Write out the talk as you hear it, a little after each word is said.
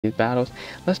these battles.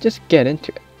 Let's just get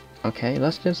into it. Okay,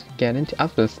 let's just get into it.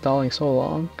 I've been stalling so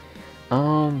long.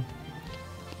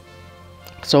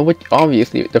 So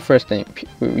obviously the first thing,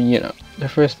 the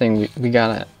first thing we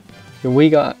gotta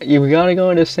go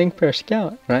into sync pair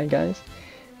scout, right, guys?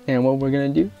 And what we're gonna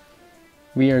do,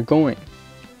 we are going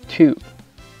to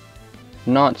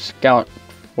not scout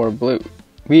for blue.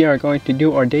 We are going to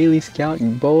do our daily scout,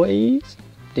 boys.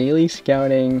 Daily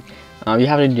scouting. You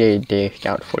have to do a daily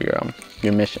scout for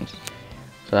your missions,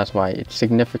 so that's why it's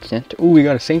significant. Ooh, we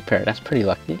got a sync pair. That's pretty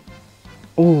lucky.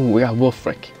 Ooh, we got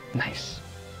Wolfric. Nice.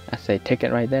 That's a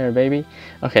ticket right there, baby.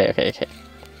 Okay.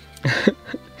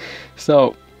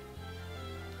 So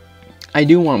I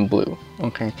do want blue.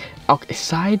 Okay.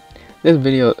 This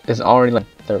video is already like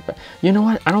third. You know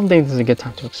what? I don't think this is a good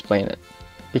time to explain it,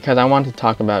 because I want to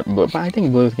talk about blue, but I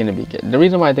think blue is gonna be good. The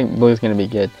reason why I think blue is gonna be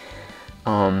good,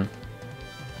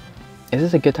 is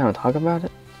this a good time to talk about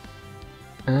it?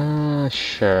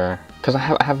 Sure. Because I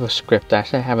have a script.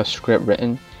 Actually, I have a script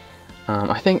written.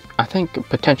 I think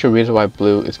potential reason why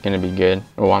blue is gonna be good,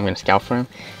 or why I'm gonna scout for him,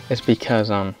 is because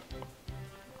I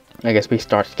guess we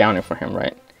start scouting for him,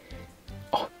 right?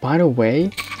 Oh, by the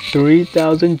way,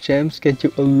 3,000 gems get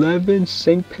you 11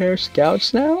 sync pair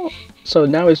scouts now. So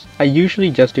now I usually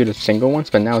just do the single ones,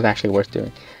 but now it's actually worth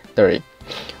doing 30.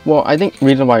 Well, I think the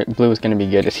reason why blue is going to be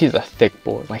good is he's a thick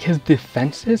boy. Like, his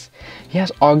defenses, he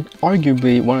has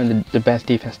arguably one of the best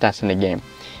defense stats in the game.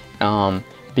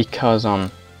 Because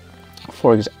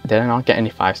for example, did I not get any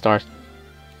 5 stars?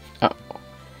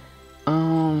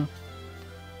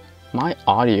 My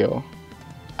audio,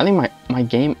 I think my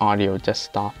game audio just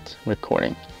stopped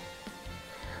recording.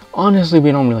 Honestly,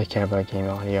 we don't really care about game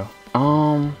audio.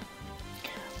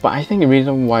 But I think the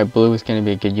reason why blue is going to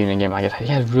be a good unit game, like I said,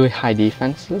 he has really high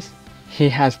defenses. He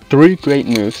has 3 great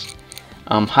moves.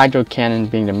 Hydro Cannon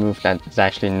being the move that's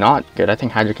actually not good. I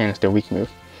think Hydro Cannon is the weak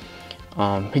move.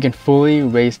 He can fully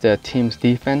raise the team's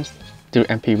defense through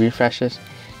MP refreshes.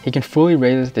 He can fully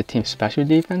raise the team's special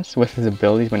defense with his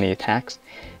abilities when he attacks.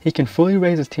 He can fully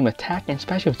raise his team attack and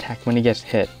special attack when he gets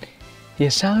hit. He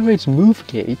accelerates move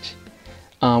gauge,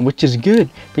 which is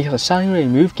good because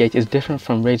accelerating move gauge is different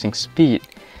from raising speed.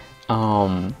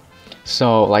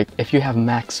 So like if you have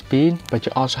max speed but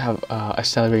you also have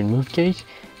accelerated move gauge,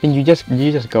 then you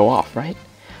just go off, right?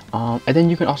 And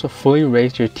then you can also fully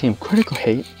raise your team critical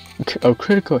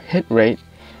hit rate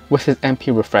with his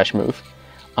MP refresh move.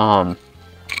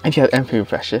 If you have MP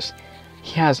refreshes,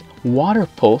 he has water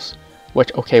pulse,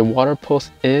 which water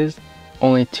pulse is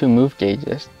only 2 move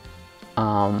gauges,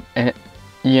 and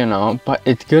but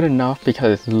it's good enough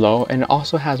because it's low, and it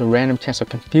also has a random chance of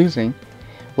confusing,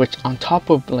 which on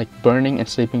top of like burning and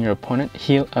sleeping your opponent,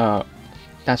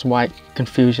 that's why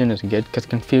confusion is good, because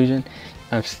confusion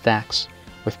stacks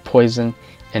with poison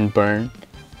and burn.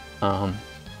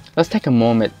 Let's take a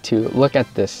moment to look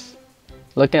at this.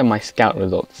 Look at my scout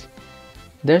results.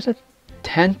 There's a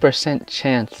 10%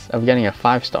 chance of getting a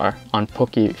 5-star on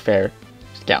PokeFair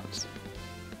scouts,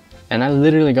 and I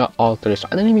literally got all 3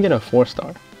 stars. I didn't even get a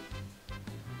 4-star.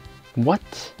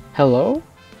 What? Hello?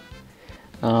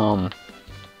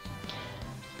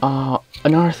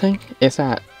 Another thing is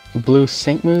that blue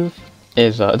sync move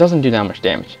is it doesn't do that much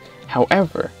damage.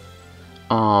 However,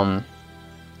 I'm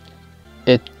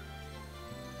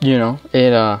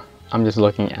just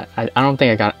looking at. I don't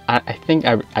think I got. I think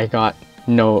I got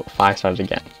no 5 stars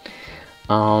again.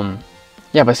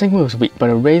 Yeah, but sync move is weak, but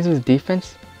it raises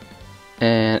defense,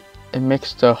 and it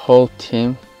makes the whole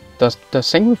team. Does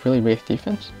sync move really raise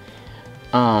defense?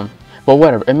 But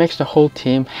whatever. It makes the whole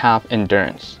team have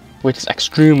endurance, which is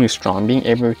extremely strong. Being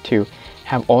able to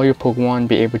have all your Pokemon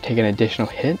be able to take an additional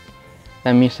hit,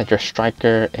 that means that your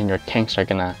striker and your tanks are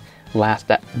gonna last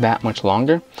that much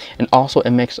longer. And also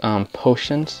it makes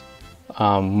potions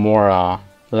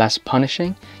less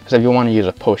punishing, because if you want to use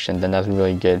a potion, then that's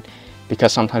really good,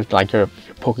 because sometimes like your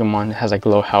Pokemon has like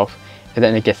low health and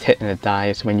then it gets hit and it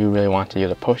dies when you really want to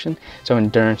use a potion. So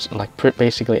endurance like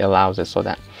basically allows it so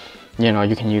that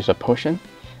you can use a potion.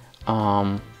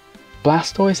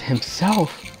 Blastoise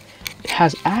himself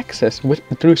has access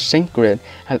through Sync Grid,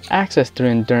 has access through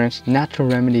Endurance, Natural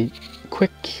Remedy,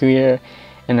 Quick Cure,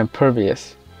 and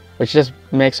Impervious, which just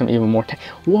makes him even more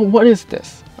what is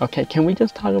this? Okay, can we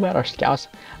just talk about our scouts?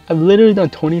 I've literally done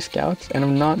 20 scouts and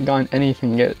I've not gotten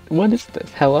anything yet. What is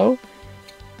this? Hello?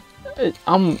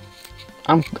 I'm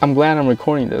glad I'm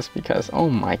recording this, because oh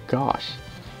my gosh.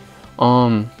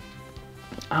 I'm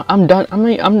done.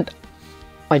 I'm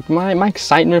like my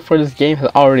excitement for this game has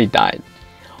already died.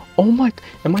 Oh my,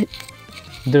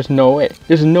 There's no way.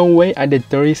 There's no way I did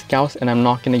 30 scouts and I'm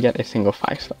not gonna get a single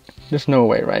 5-star. There's no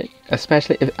way, right?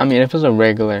 Especially if, I mean, if it's a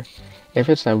regular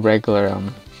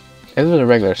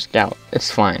scout,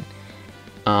 it's fine.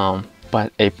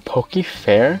 But a Poke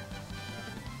Fair?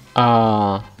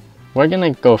 We're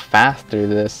gonna go fast through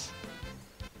this.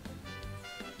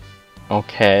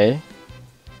 Okay.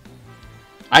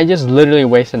 I just literally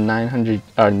wasted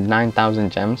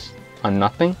 9,000 gems on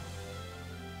nothing.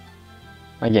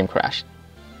 My game crashed.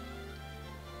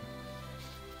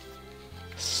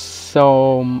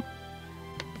 So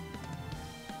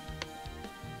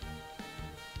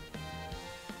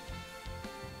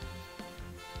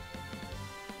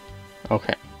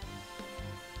okay.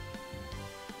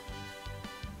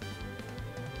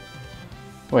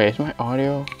 Wait, is my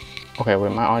audio? Okay,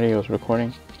 wait, my audio is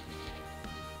recording.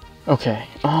 Okay,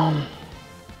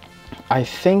 I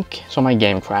think, so my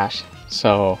game crashed,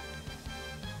 so,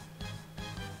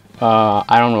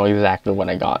 I don't know exactly what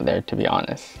I got there, to be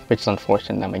honest, which is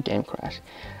unfortunate that my game crashed.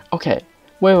 Okay,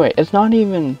 wait, it's not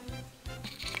even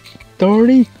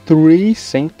 33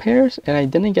 sync pairs, and I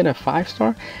didn't get a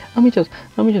 5-star? Let me just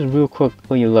real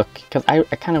quickly look, because I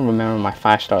kind of remember my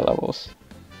 5-star levels.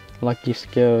 Lucky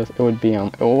skills, it would be,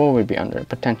 what would be under?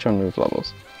 Potential move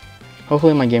levels.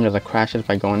 Hopefully my game doesn't crash it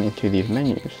by going into these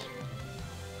menus.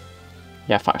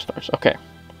 Yeah, 5 stars. Okay.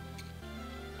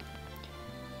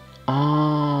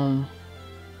 I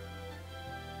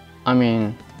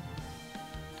mean,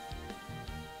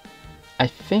 I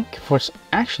think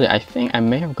I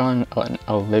may have gotten an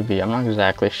Olivia. I'm not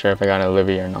exactly sure if I got an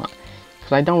Olivia or not,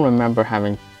 because I don't remember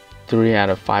having 3 out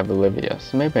of 5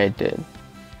 Olivias. Maybe I did.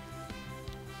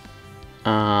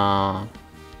 But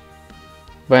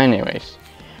anyways.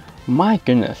 My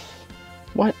goodness,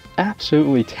 what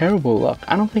absolutely terrible luck.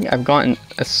 I don't think I've gotten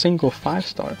a single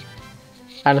 5-star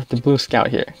out of the blue scout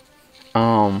here.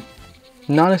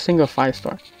 Not a single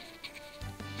 5-star.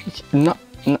 Not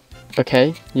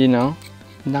okay, you know,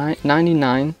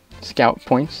 99 scout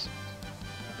points.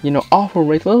 You know, offer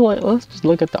rates, let's just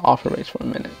look at the offer rates for a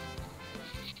minute.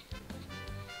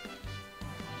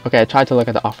 Okay, I tried to look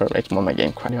at the offer rates when my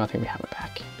game crashed. I don't think we have it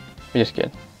back, which is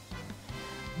good.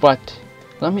 But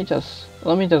let me just,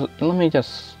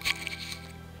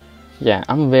 yeah,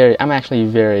 I'm actually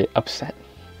very upset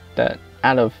that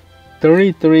out of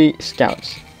 33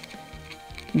 scouts,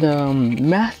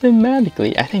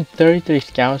 mathematically, I think 33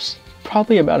 scouts,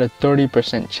 probably about a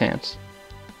 30% chance.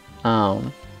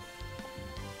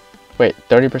 Wait,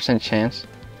 30% chance?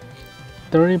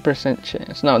 30%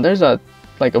 chance. No, there's a,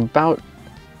 like about,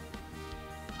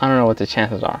 I don't know what the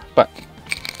chances are, but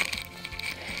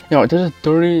you know, there's a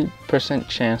 30%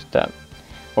 chance that,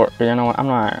 or you know what, I'm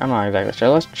not exactly sure.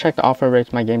 Let's check the offer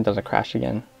rates. My game doesn't crash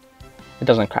again. It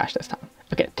doesn't crash this time.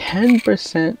 Okay,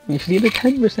 10%. You see the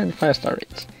 10% 5-star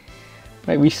rates,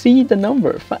 right? We see the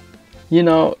number, you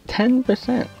know,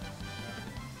 10%.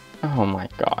 Oh my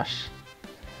gosh.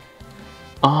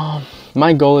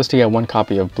 My goal is to get 1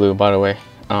 copy of blue. By the way,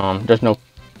 there's no.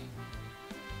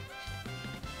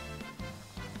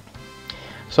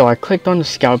 So I clicked on the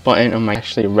scout button and I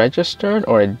actually registered,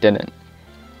 or it didn't,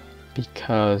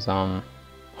 because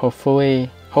hopefully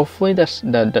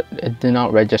it did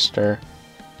not register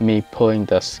me pulling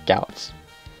the scouts.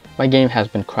 My game has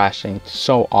been crashing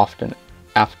so often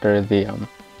after the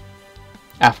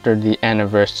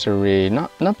anniversary,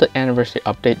 not the anniversary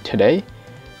update today,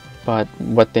 but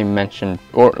what they mentioned,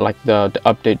 or like the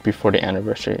update before the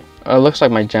anniversary. It looks like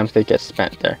my gems did get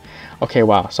spent there. Okay,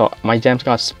 wow. So my gems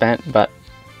got spent, but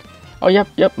oh, yep,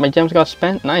 my gems got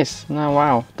spent. Nice. Oh,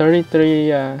 wow, 33.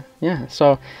 Yeah.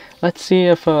 So let's see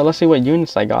if let's see what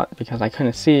units I got, because I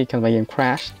couldn't see because my game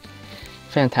crashed.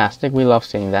 Fantastic. We love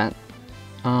seeing that.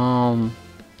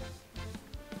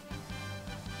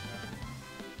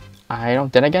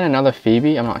 Did I get another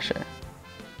Phoebe? I'm not sure.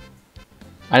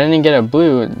 I didn't get a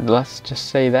blue. Let's just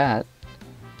say that.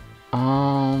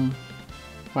 Wow.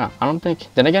 I don't think.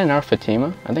 Did I get another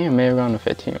Fatima? I think I may have gotten a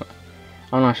Fatima.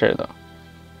 I'm not sure though.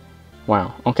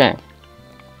 Wow, okay.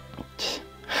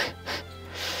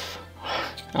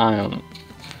 I'm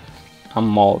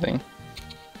molding.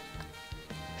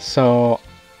 So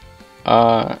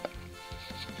I'm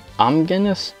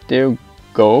gonna still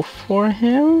go for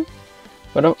him,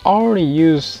 but I've already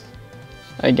used,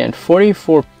 again,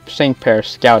 44 sync pairs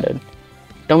scouted.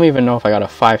 Don't even know if I got a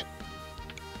 5.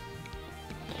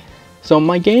 So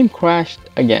my game crashed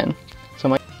again. So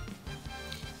my,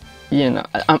 you know,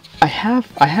 I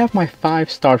have my 5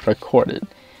 stars recorded.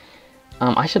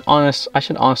 I should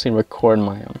honestly record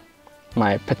my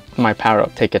my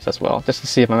power-up tickets as well, just to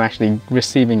see if I'm actually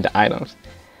receiving the items,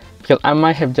 because I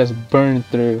might have just burned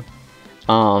through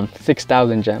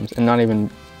 6,000 gems and not even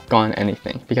gotten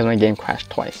anything because my game crashed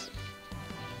twice.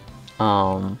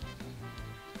 Okay,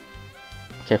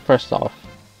 first off,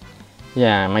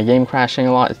 yeah, my game crashing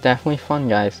a lot is definitely fun,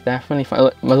 guys. Definitely fun.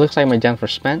 It looks like my gems were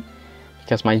spent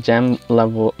because my gem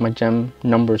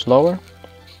number is lower.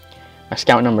 My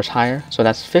scout number is higher, so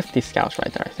that's 50 scouts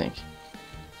right there, I think.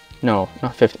 No,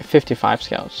 not 50, 55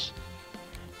 scouts.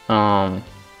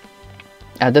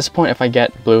 At this point, if I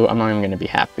get blue, I'm not even going to be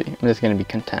happy. I'm just going to be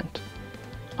content.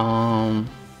 Don't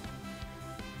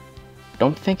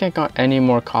think I got any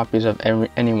more copies of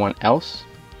anyone else.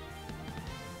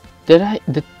 Did I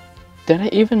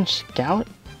even scout?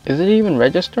 Is it even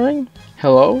registering?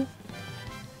 Hello?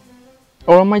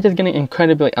 Or am I just getting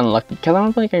incredibly unlucky? Because I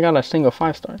don't think I got a single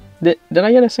 5-star. Did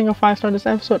I get a single 5-star this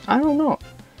episode? I don't know.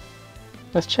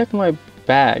 Let's check my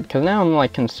bag, because now I'm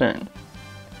like concerned.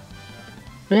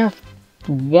 We have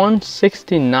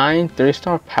 169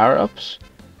 3-star power-ups?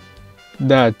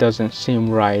 That doesn't seem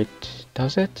right.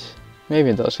 Does it?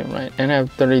 Maybe it does seem right. And I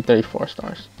have 34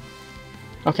 stars.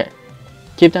 Okay.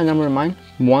 Keep that number in mind.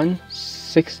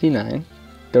 169,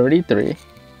 33,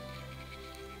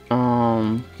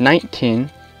 19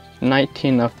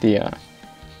 of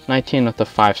the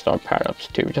 5-star power-ups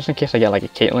too, just in case I get like a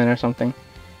Caitlyn or something.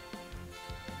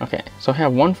 Okay, so I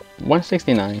have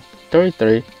 169,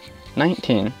 33,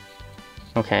 19.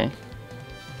 Okay,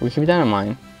 we keep that in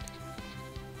mind.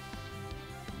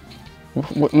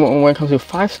 When it comes to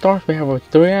 5 stars, we have a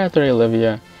 3 out of 3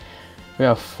 Olivia. We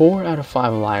have 4 out of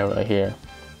 5 Lyra here.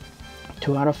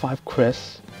 2 out of 5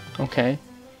 Chris. Okay.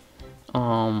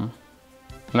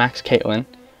 Max Caitlyn.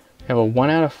 We have a 1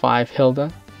 out of 5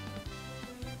 Hilda.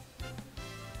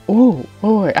 Ooh,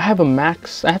 wait, I have a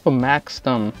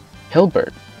maxed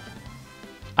Hilbert.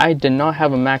 I did not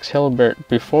have a max Hilbert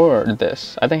before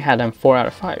this. I think I had him 4 out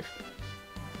of 5.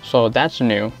 So that's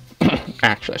new,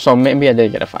 actually. So maybe I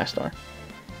did get a 5-star.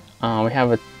 We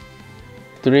have a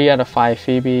 3 out of 5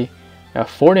 Phoebe. We have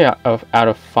 40 out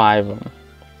of 5.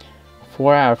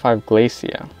 4 out of 5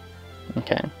 Glacia.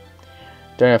 Okay.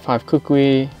 3 out of 5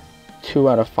 Kukui. 2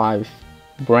 out of 5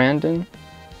 Brandon.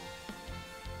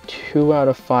 2 out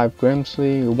of 5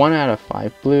 Grimsley. 1 out of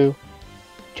 5 Blue.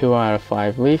 2 out of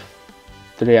 5 Leaf.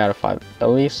 3 out of 5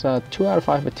 Elesa. 2 out of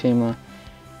 5 Fatima.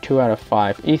 2 out of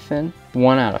 5 Ethan.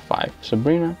 1 out of 5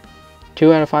 Sabrina.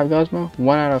 2 out of 5 Gosmo.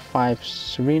 1 out of 5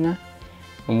 Serena.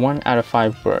 And 1 out of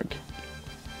 5 Berg.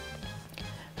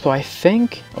 So I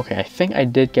think I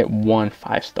did get 1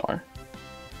 5-star.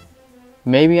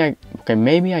 Maybe I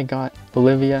got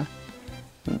Olivia.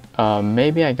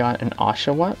 Maybe I got an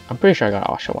Oshawott. I'm pretty sure I got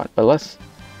Oshawott, but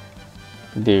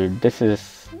dude, this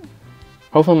is,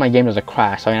 hopefully my game doesn't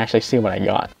crash so I can actually see what I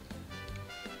got.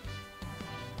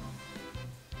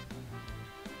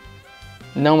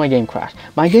 No, my game crashed.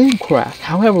 My game crashed.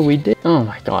 However, we did. Oh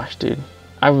my gosh, dude.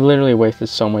 I've literally wasted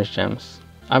so much gems.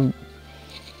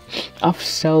 I've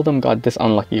seldom got this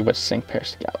unlucky with sync pair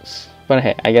scouts. But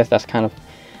hey, I guess that's kind of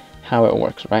how it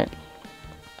works, right?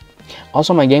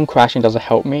 Also, my game crashing doesn't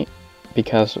help me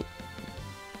because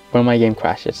when my game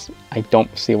crashes, I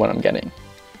don't see what I'm getting.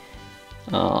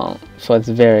 So it's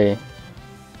very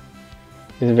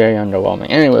underwhelming.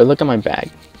 Anyway, look at my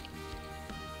bag.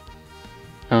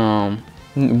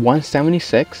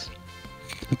 176,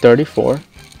 34.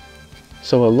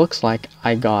 So it looks like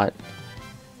I got.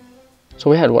 So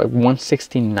we had what,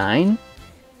 169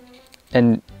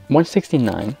 and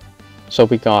 169. So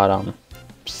we got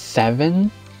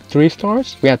 7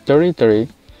 3-stars. We had 33.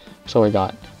 So we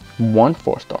got 1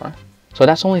 4-star. So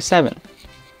that's only 7.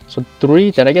 So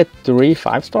 3. Did I get 3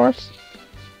 5-stars?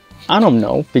 I don't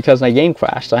know because my game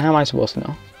crashed. So how am I supposed to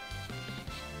know?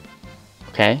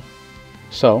 Okay.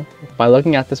 So by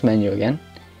looking at this menu again,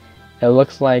 it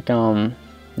looks like no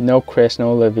Chris,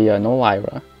 no Olivia, no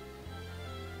Lyra.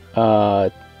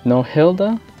 No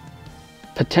Hilda,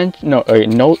 no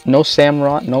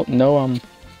Samrot, no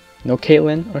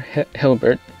Caitlyn or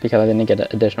Hilbert because I didn't get an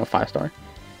additional 5-star.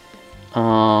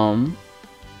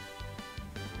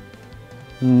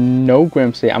 No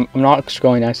Grimsley. I'm not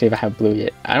scrolling down to see if I have blue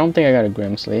yet. I don't think I got a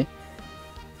Grimsley.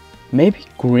 Maybe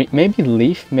green, maybe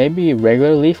Leaf, maybe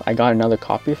regular Leaf. I got another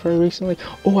copy for recently.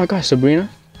 Oh, I got Sabrina.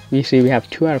 You see, we have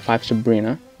 2 out of 5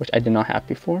 Sabrina, which I did not have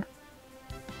before.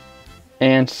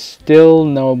 And still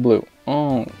no blue.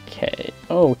 Okay,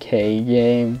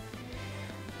 game.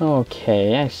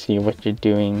 Okay, I see what you're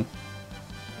doing.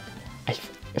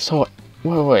 So,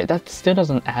 wait, that still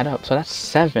doesn't add up. So that's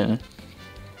 7.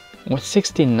 With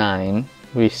 69,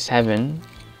 would be 7.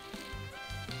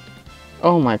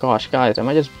 Oh my gosh, guys, am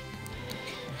I just...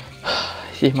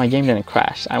 See, if my game didn't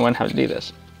crash, I wouldn't have to do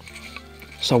this.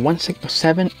 So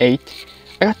 7, 8,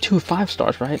 I got 2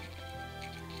 5-stars, right?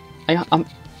 I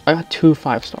got 2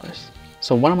 5-stars.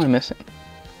 So what am I missing?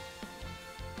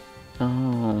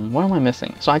 What am I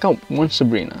missing? So I got 1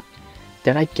 Sabrina.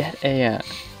 Did I get a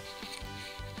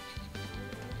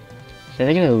did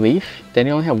I get a Leaf? Did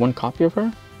I only have 1 copy of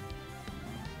her?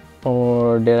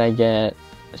 Or did I get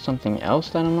something else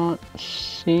that I'm not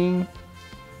seeing?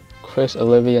 Chris,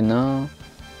 Olivia, no.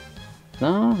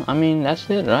 No, I mean, that's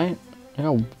it, right? I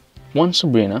got 1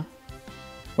 Sabrina,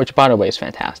 which by the way is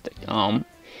fantastic.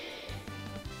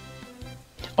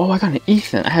 Oh, I got an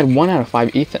Ethan. I had 1 out of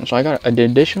 5 Ethan, so I got an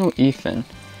additional Ethan,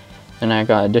 and I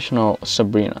got additional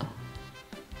Sabrina.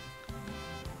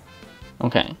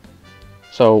 Okay,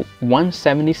 so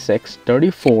 176,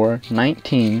 34,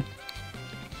 19,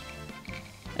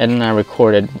 and then I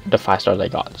recorded the 5 stars I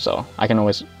got, so I can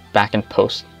always back and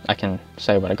post. I can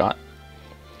say what I got.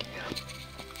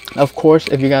 Of course,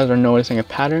 if you guys are noticing a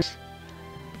pattern,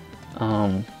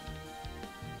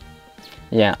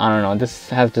 yeah, I don't know. This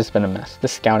has just been a mess.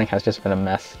 This scouting has just been a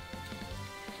mess.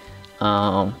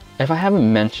 If I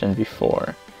haven't mentioned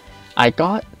before, I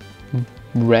got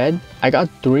red. I got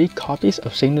 3 copies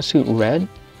of Sygna Suit Red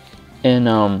in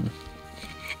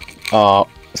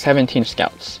 17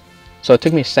 scouts. So it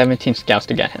took me 17 scouts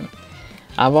to get him.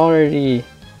 I've already,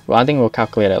 well, I think we'll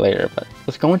calculate it later, but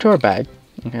let's go into our bag.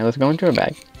 Okay, let's go into our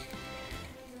bag.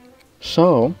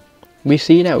 So we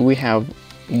see that we have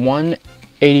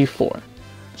 184.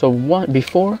 So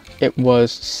before it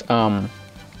was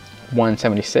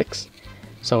 176.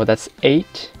 So that's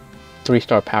 8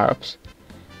 3-star power-ups.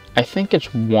 I think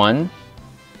it's 1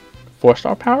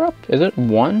 4-star power-up. Is it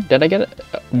 1? Did I get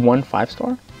 1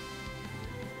 5-star?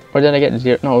 Or did I get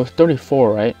 0? No, it was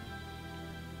 34, right?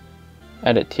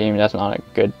 Edit team. That's not a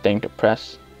good thing to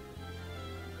press.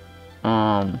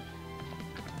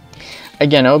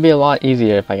 Again, it would be a lot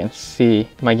easier if I can see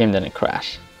my game didn't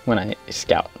crash when I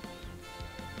scout.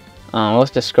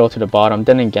 Let's just scroll to the bottom.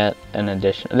 Didn't get an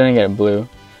addition. Didn't get a blue.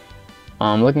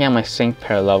 Looking at my sync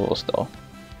pair levels though,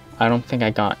 I don't think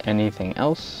I got anything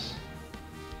else.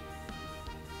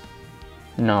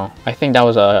 No, I think that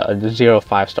was a 0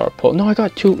 5-star pull. No, I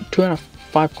got 2 out of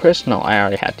 5 Chris. No, I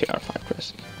already had 2 out of 5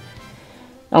 Chris.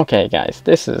 Okay, guys,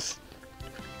 this is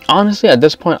honestly at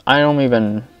this point I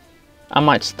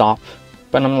might stop,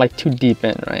 but I'm like too deep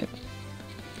in, right?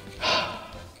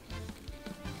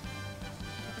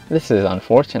 This is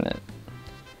unfortunate.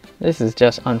 This is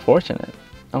just unfortunate.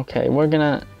 Okay, we're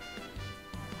gonna...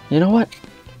 You know what?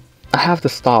 I have to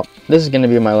stop. This is gonna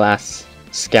be my last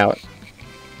scout.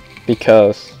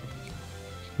 Because...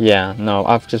 Yeah, no,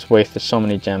 I've just wasted so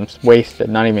many gems. Wasted,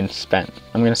 not even spent.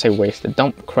 I'm gonna say wasted.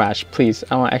 Don't crash, please.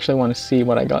 I actually want to see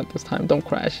what I got this time. Don't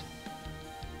crash.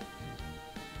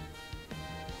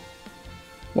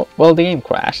 Well, the game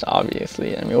crashed,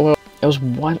 obviously. I mean, well, it was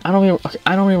one. I don't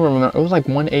even remember. It was like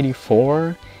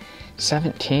 184,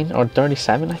 17 or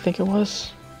 37. I think it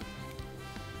was.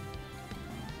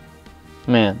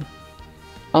 Man,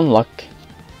 unluck,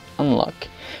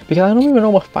 because I don't even know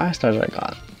what 5 stars I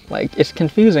got. Like, it's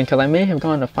confusing because I may have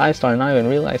gone to 5-star and not even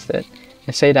realized it,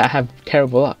 and say that I have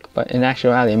terrible luck. But in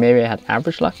actuality, maybe I had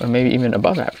average luck or maybe even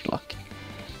above average luck.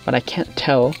 But I can't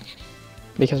tell.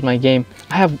 Because my game,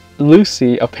 I have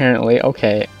Lucy apparently.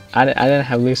 Okay, I didn't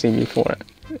have Lucy before,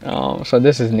 so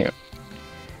this is new.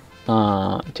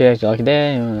 Today's your lucky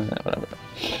day, whatever.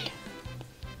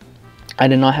 I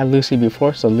did not have Lucy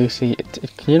before, so Lucy,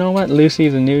 you know what? Lucy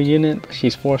is a new unit, but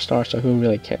she's 4-star, so who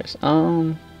really cares?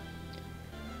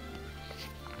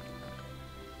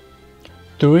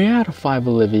 3 out of 5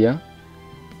 Olivia.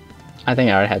 I think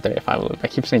I already had 3 out of 5 Olivia. I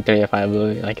keep saying 3 out of 5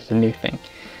 Olivia like it's a new thing.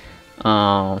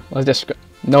 Let's just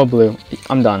no blue.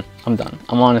 I'm done. I'm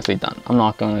honestly done. I'm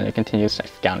not going to continue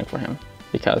scouting for him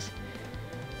because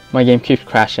my game keeps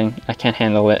crashing. I can't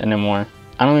handle it anymore.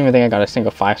 I don't even think I got a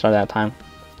single 5-star that time.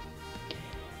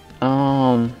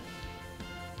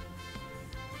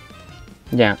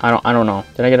 Yeah, I don't know.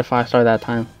 Did I get a 5-star that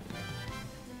time?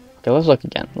 Okay, let's look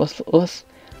again. Let's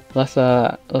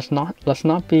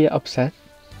not be upset.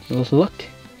 Let's look.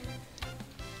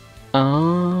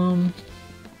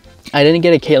 I didn't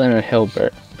get a Caitlyn or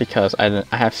Hilbert because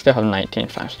I still have 19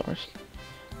 5-stars.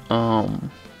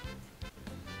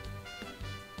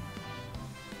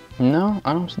 No,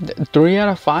 I don't. 3 out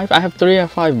of 5. I have 3 out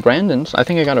of 5 Brandons. I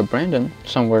think I got a Brandon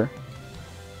somewhere.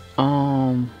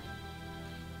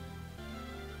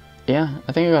 Yeah,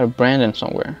 I think I got a Brandon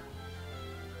somewhere.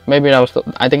 Maybe that was.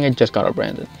 I think I just got a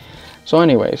Brandon. So,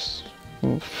 anyways,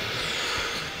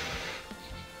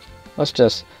 let's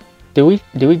just. Do we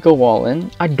go all in?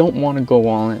 I don't want to go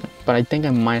all in, but I think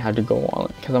I might have to go all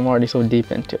in because I'm already so deep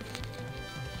into it.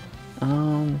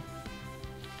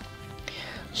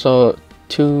 So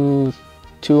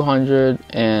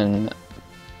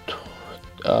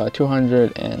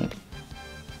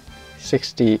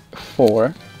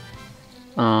 264.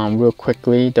 Real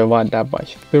quickly, divide that by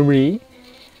 3.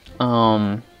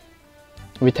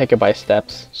 We take it by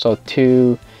steps. So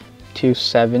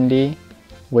 270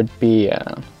 would be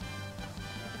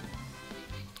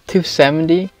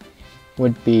 270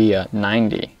 would be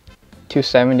 90.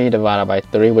 270 divided by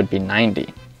 3 would be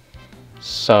 90.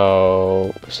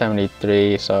 So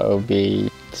 73, so it would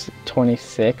be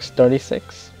 26,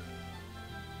 36.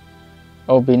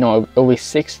 It would be, no, it would be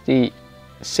 68.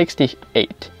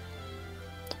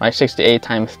 Right, 68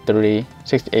 times 3,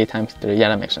 68 times 3, yeah,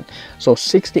 that makes sense. So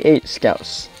 68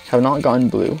 scouts have not gotten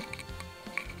blue.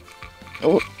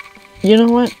 Oh, you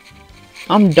know what?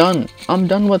 I'm done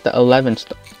with the 11 times.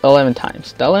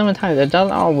 The 11 times, that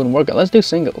doesn't all wouldn't work. Let's do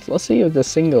singles. Let's see if the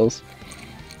singles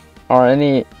are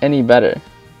any better.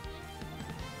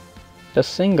 The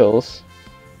singles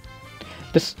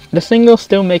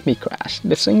still make me crash.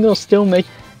 The singles still make,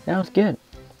 that was good.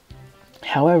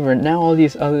 However, now all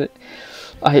these other,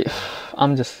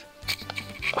 I'm just,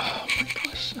 oh my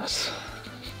gosh,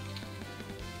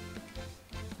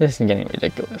 this is getting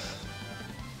ridiculous.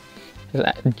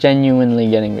 It's genuinely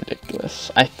getting ridiculous.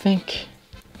 I think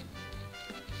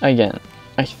I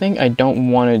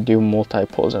don't want to do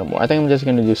multi-pulls anymore. I think I'm just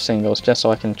going to do singles just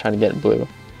so I can try to get blue.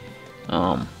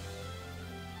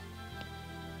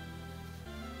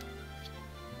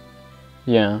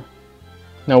 Yeah.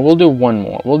 No, we'll do one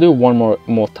more. We'll do one more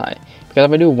multi. Because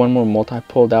if I do one more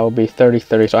multi-pull, that will be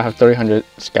 30-30. So I have 300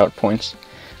 scout points.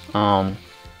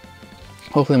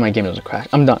 Hopefully my game doesn't crash.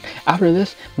 I'm done. After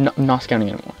this, I'm not scouting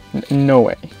anymore. No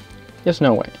way. Just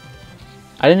no way.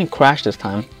 I didn't crash this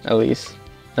time, at least.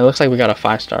 It looks like we got a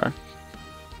 5-star.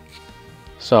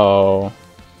 So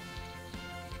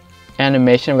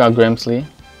animation, we got Grimsley.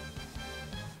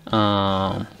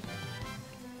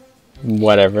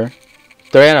 Whatever.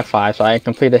 3 out of 5, so I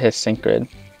completed his sync grid.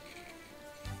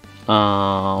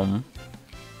 Oh,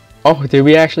 did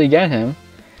we actually get him?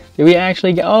 Did we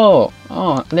actually get, oh,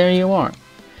 there you are.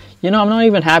 You know, I'm not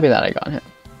even happy that I got him.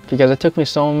 Because it took me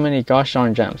so many gosh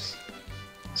darn gems.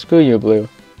 Screw you, blue.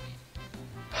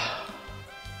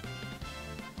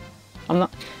 I'm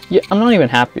not even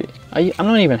happy. I'm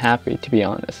not even happy, to be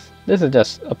honest. This is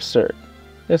just absurd.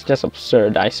 It's just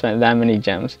absurd I spent that many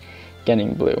gems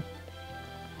getting blue.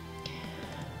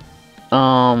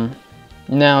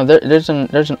 Now there's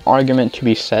an argument to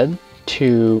be said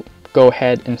to go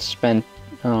ahead and spend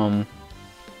 9,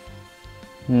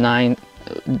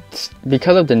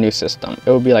 because of the new system, it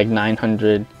would be like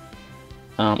 900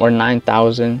 or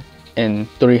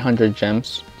 9,300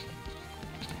 gems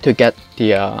to get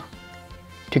the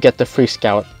free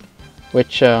scout,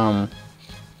 which in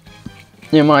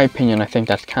my opinion, I think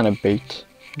that's kind of bait,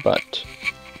 but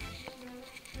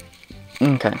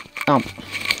okay.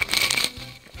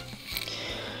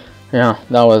 Yeah,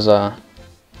 that was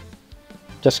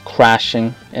just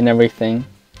crashing and everything.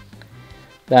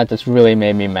 That just really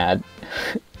made me mad.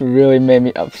 Really made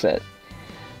me upset.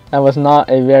 That was not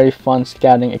a very fun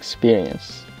scouting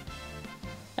experience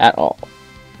at all.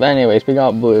 But anyways, we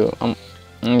got blue.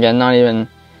 Again, not even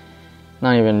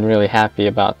really happy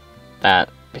about that,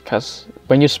 because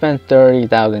when you spend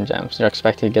 30,000 gems, you're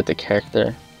expected to get the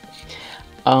character.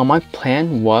 My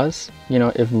plan was, you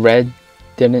know, if red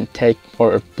didn't take,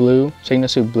 or if blue, Sygna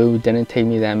Suit Blue didn't take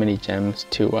me that many gems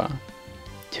to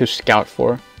scout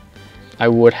for, I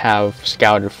would have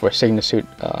scouted for Sygna Suit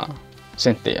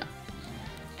Cynthia.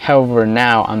 However,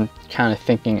 now I'm kind of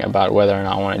thinking about whether or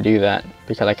not I want to do that,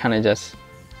 because I kind of just,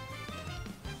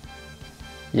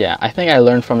 yeah, I think I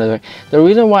learned from the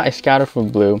reason why I scouted for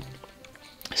blue,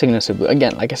 Sygna Suit Blue.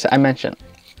 Again, like I said, I mentioned,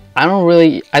 I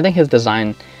think his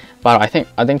design, but I think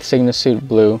Sygna Suit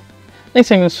Blue,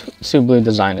 Sygna Suit Blue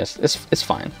design it's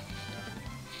fine.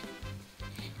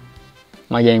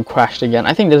 My game crashed again.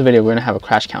 I think this video we're gonna have a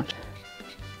crash count.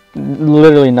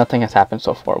 Literally nothing has happened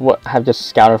so far. I have just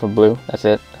scouted for blue. That's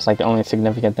it. That's like the only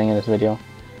significant thing in this video.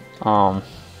 Gosh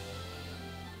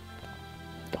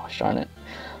darn it.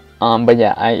 But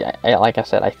yeah, I like I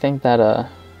said, I think that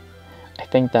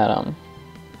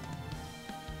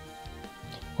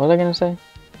what was I gonna say?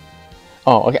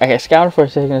 Oh, okay. I scouted for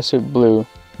Sygna Suit Blue,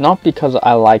 not because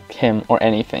I like him or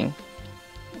anything,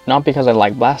 not because I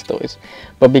like Blastoise,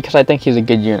 but because I think he's a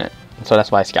good unit. So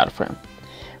that's why I scouted for him.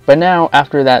 But now,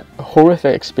 after that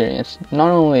horrific experience,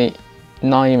 not only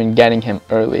not even getting him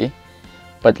early,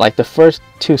 but like the first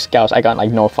 2 scouts, I got like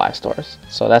no 5-stars.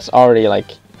 So that's already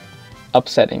like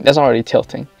upsetting. That's already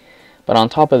tilting. But on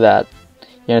top of that,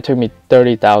 you know, it took me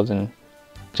 30,000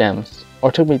 gems, or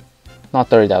it took me not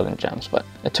 30,000 gems, but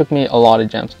it took me a lot of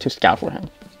gems to scout for him.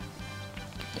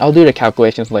 I'll do the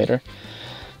calculations later.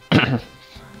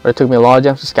 But it took me a lot of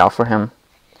gems to scout for him.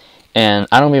 And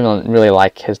I don't even really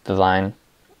like his design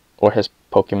or his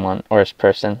Pokemon or his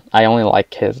person. I only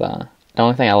like his, the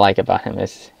only thing I like about him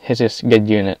is his just good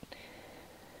unit.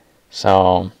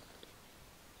 So,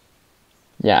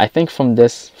 yeah, I think from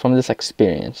this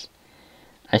experience,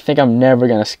 I think I'm never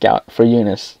going to scout for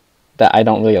units that I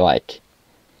don't really like.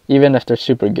 Even if they're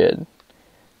super good.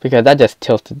 Because that just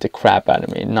tilted the crap out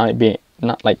of me.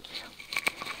 Not like,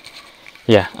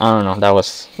 yeah, I don't know, that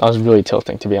was really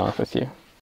tilting, to be honest with you.